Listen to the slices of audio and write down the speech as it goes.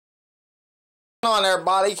On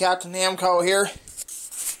everybody, Captain Namco here.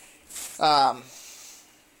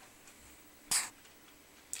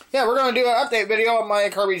 Yeah, we're going to do an update video on my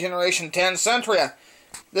Kirby G10 Sentria.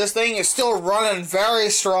 This thing is still running very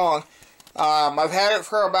strong. I've had it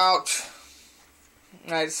for about,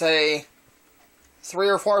 I'd say, 3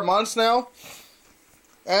 or 4 months now.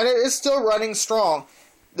 And it is still running strong.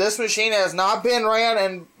 This machine has not been ran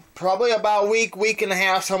in probably about a week and a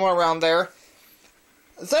half, somewhere around there.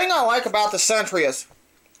 The thing I like about the Sentrias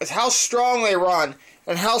is how strong they run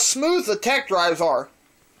and how smooth the tech drives are.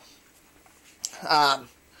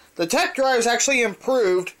 The tech drives actually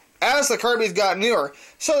improved as the Kirby's got newer,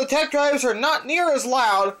 so the tech drives are not near as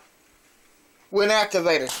loud when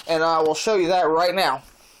activated, and I will show you that right now.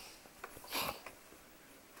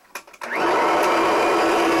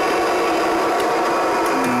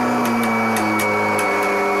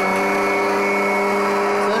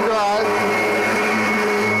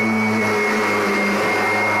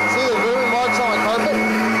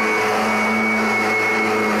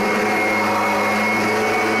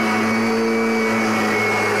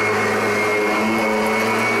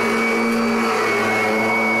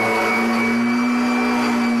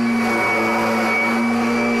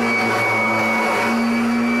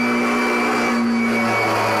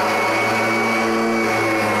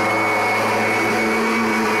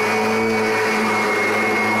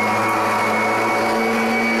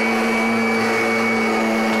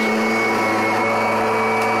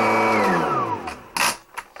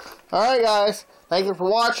 Alright guys, thank you for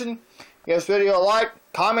watching. Give this video a like,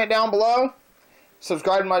 comment down below,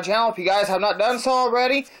 subscribe to my channel if you guys have not done so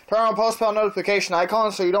already. Turn on post bell notification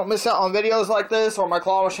icon so you don't miss out on videos like this or my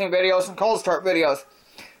claw machine videos and cold start videos.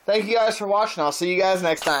 Thank you guys for watching. I'll see you guys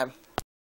next time.